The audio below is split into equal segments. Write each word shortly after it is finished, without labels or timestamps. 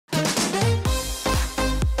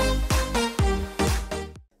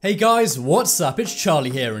Hey guys, what's up? It's Charlie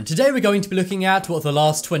here, and today we're going to be looking at what the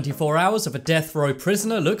last 24 hours of a death row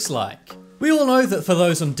prisoner looks like. We all know that for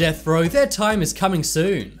those on death row, their time is coming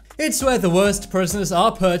soon. It's where the worst prisoners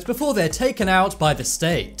are put before they're taken out by the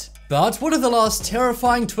state. But what do the last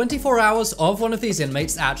terrifying 24 hours of one of these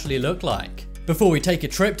inmates actually look like? Before we take a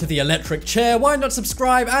trip to the electric chair, why not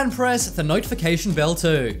subscribe and press the notification bell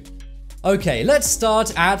too? Okay, let's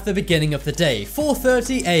start at the beginning of the day,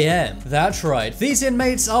 4:30 AM. That's right, these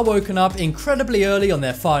inmates are woken up incredibly early on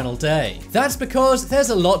their final day. That's because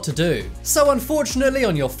there's a lot to do. So unfortunately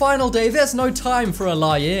on your final day, there's no time for a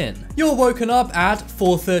lie-in. You're woken up at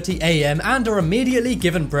 4:30 AM and are immediately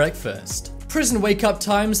given breakfast. Prison wake-up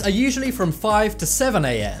times are usually from 5 to 7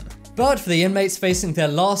 AM. But for the inmates facing their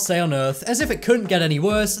last day on Earth, as if it couldn't get any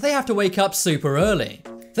worse, they have to wake up super early.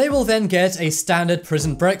 They will then get a standard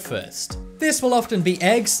prison breakfast. This will often be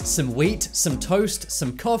eggs, some wheat, some toast,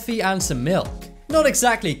 some coffee, and some milk. Not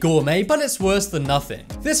exactly gourmet, but it's worse than nothing.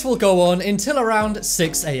 This will go on until around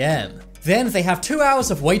 6 AM. Then they have 2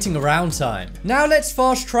 hours of waiting around time. Now let's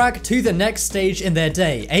fast track to the next stage in their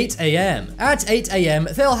day, 8 AM. At 8 AM,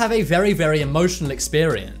 they'll have a very emotional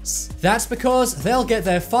experience. That's because they'll get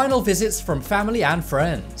their final visits from family and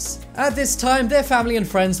friends. At this time, their family and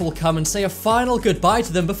friends will come and say a final goodbye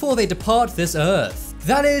to them before they depart this earth.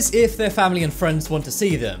 That is, if their family and friends want to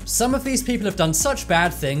see them. Some of these people have done such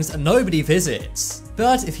bad things and nobody visits.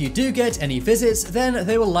 But if you do get any visits, then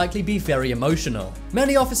they will likely be very emotional.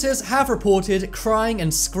 Many officers have reported crying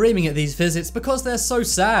and screaming at these visits because they're so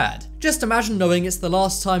sad. Just imagine knowing it's the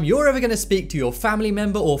last time you're ever going to speak to your family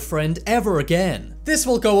member or friend ever again. This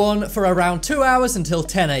will go on for around 2 hours until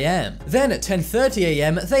 10 AM. Then at 10:30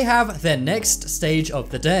 AM, they have their next stage of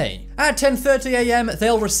the day. At 10:30 AM,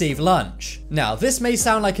 they'll receive lunch. Now, this may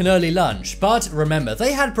sound like an early lunch, but remember,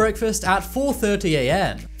 they had breakfast at 4:30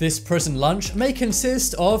 AM. This prison lunch may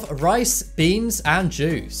consist of rice, beans, and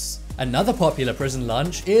juice. Another popular prison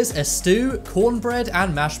lunch is a stew, cornbread,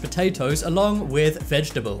 and mashed potatoes along with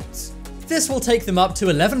vegetables. This will take them up to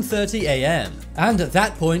 11:30 AM, and at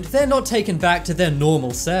that point, they're not taken back to their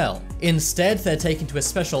normal cell. Instead, they're taken to a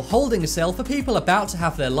special holding cell for people about to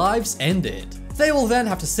have their lives ended. They will then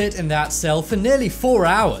have to sit in that cell for nearly 4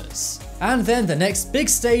 hours. And then the next big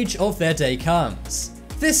stage of their day comes.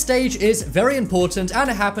 This stage is very important and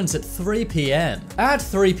it happens at 3 PM. At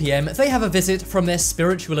 3 PM, they have a visit from their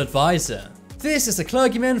spiritual advisor. This is a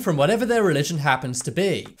clergyman from whatever their religion happens to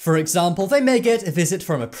be. For example, they may get a visit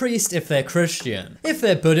from a priest if they're Christian. If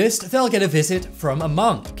they're Buddhist, they'll get a visit from a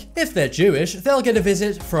monk. If they're Jewish, they'll get a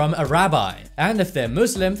visit from a rabbi. And if they're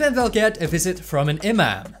Muslim, then they'll get a visit from an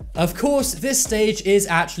imam. Of course, this stage is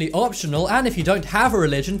actually optional, and if you don't have a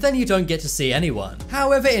religion, then you don't get to see anyone.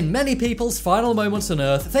 However, in many people's final moments on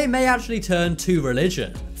Earth, they may actually turn to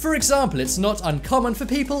religion. For example, it's not uncommon for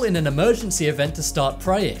people in an emergency event to start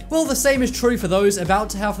praying. Well, the same is true for those about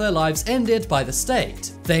to have their lives ended by the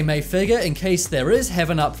state. They may figure in case there is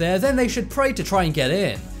heaven up there, then they should pray to try and get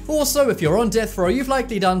in. Also, if you're on death row, you've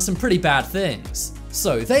likely done some pretty bad things.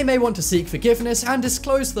 So they may want to seek forgiveness and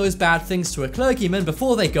disclose those bad things to a clergyman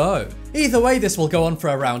before they go. Either way, this will go on for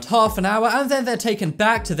around half an hour and then they're taken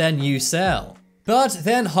back to their new cell. But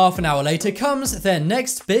then half an hour later comes their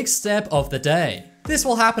next big step of the day. This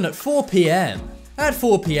will happen at 4 PM. At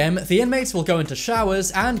 4 PM, the inmates will go into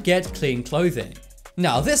showers and get clean clothing.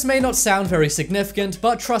 Now, this may not sound very significant,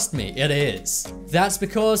 but trust me, it is. That's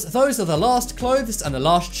because those are the last clothes and the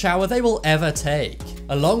last shower they will ever take.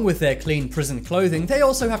 Along with their clean prison clothing, they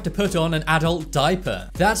also have to put on an adult diaper.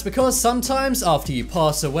 That's because sometimes after you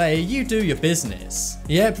pass away, you do your business.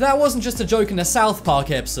 Yep, that wasn't just a joke in a South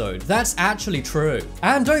Park episode, that's actually true.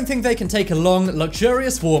 And don't think they can take a long,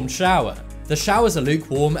 luxurious warm shower. The showers are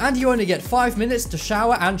lukewarm and you only get 5 minutes to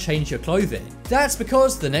shower and change your clothing. That's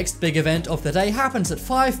because the next big event of the day happens at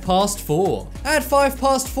 4:05. At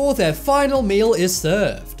 4:05, their final meal is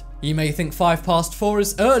served. You may think 4:05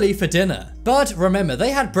 is early for dinner, but remember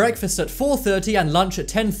they had breakfast at 4:30 and lunch at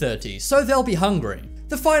 10:30, so they'll be hungry.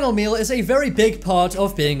 The final meal is a very big part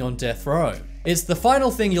of being on death row. It's the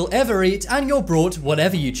final thing you'll ever eat and you're brought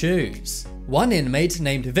whatever you choose. One inmate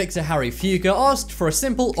named Victor Harry Fugger asked for a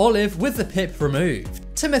simple olive with the pip removed.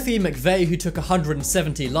 Timothy McVeigh, who took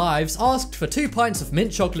 170 lives, asked for 2 pints of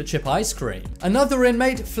mint chocolate chip ice cream. Another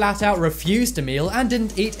inmate flat out refused a meal and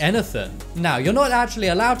didn't eat anything. Now, you're not actually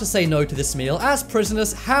allowed to say no to this meal as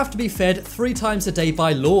prisoners have to be fed 3 times a day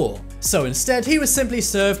by law. So instead, he was simply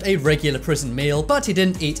served a regular prison meal, but he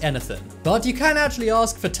didn't eat anything. But you can actually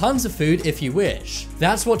ask for tons of food if you wish.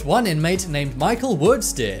 That's what one inmate named Michael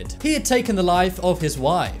Woods did. He had taken the life of his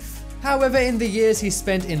wife. However, in the years he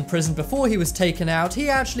spent in prison before he was taken out, he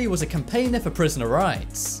actually was a campaigner for prisoner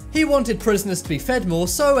rights. He wanted prisoners to be fed more,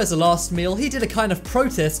 so as a last meal, he did a kind of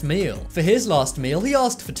protest meal. For his last meal, he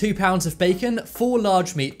asked for 2 pounds of bacon, 4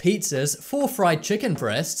 large meat pizzas, 4 fried chicken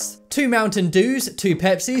breasts, 2 Mountain Dews, 2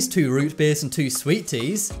 Pepsis, 2 root beers and 2 sweet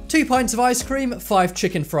teas, 2 pints of ice cream, 5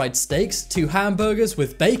 chicken fried steaks, 2 hamburgers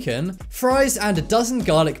with bacon, fries and a dozen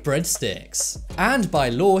garlic breadsticks. And by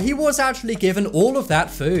law, he was actually given all of that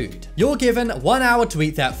food. You're given 1 hour to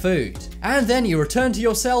eat that food, and then you return to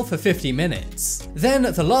your cell for 50 minutes. Then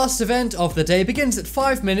the last event of the day begins at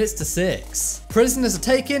 5 minutes to 6. Prisoners are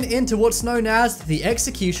taken into what's known as the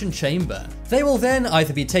execution chamber. They will then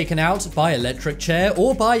either be taken out by electric chair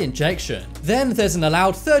or by injection. Then there's an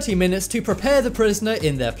allowed 30 minutes to prepare the prisoner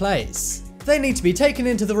in their place. They need to be taken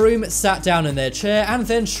into the room, sat down in their chair, and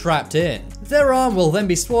then strapped in. Their arm will then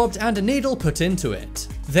be swabbed and a needle put into it.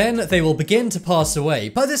 Then they will begin to pass away,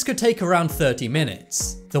 but this could take around 30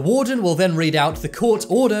 minutes. The warden will then read out the court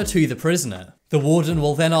order to the prisoner. The warden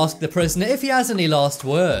will then ask the prisoner if he has any last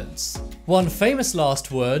words. One famous last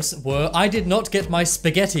words were, "I did not get my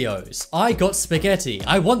SpaghettiOs. I got spaghetti.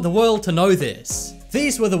 I want the world to know this."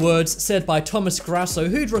 These were the words said by Thomas Grasso,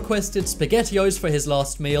 who'd requested SpaghettiOs for his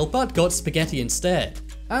last meal but got spaghetti instead.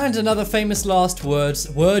 And another famous last words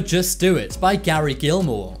were "Just do it" by Gary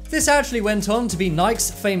Gilmore. This actually went on to be Nike's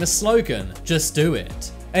famous slogan, "Just do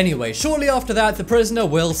it." Anyway, shortly after that, the prisoner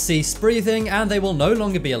will cease breathing and they will no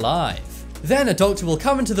longer be alive. Then a doctor will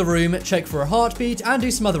come into the room, check for a heartbeat and do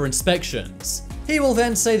some other inspections. He will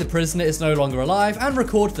then say the prisoner is no longer alive and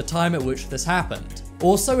record the time at which this happened.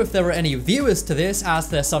 Also, if there are any viewers to this, as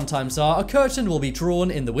there sometimes are, a curtain will be drawn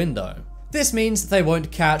in the window. This means they won't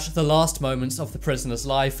catch the last moments of the prisoner's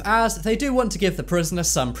life, as they do want to give the prisoner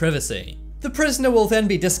some privacy. The prisoner will then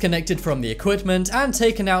be disconnected from the equipment and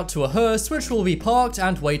taken out to a hearse which will be parked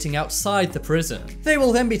and waiting outside the prison. They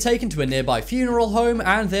will then be taken to a nearby funeral home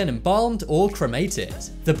and then embalmed or cremated.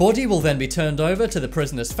 The body will then be turned over to the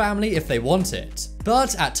prisoner's family if they want it.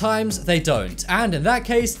 But at times they don't, and in that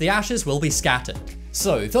case the ashes will be scattered.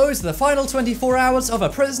 So those are the final 24 hours of a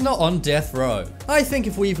prisoner on death row. I think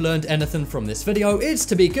if we've learned anything from this video, it's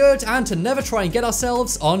to be good and to never try and get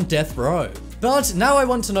ourselves on death row. But now I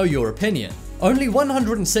want to know your opinion. Only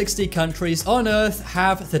 160 countries on Earth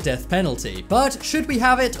have the death penalty, but should we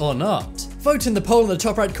have it or not? Vote in the poll in the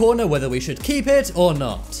top right corner whether we should keep it or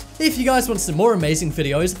not. If you guys want some more amazing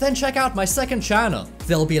videos, then check out my second channel.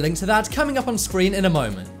 There'll be a link to that coming up on screen in a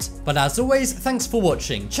moment. But as always, thanks for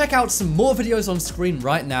watching. Check out some more videos on screen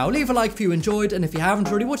right now. Leave a like if you enjoyed, and if you haven't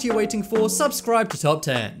already, what are you waiting for? Subscribe to Top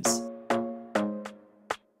 10s.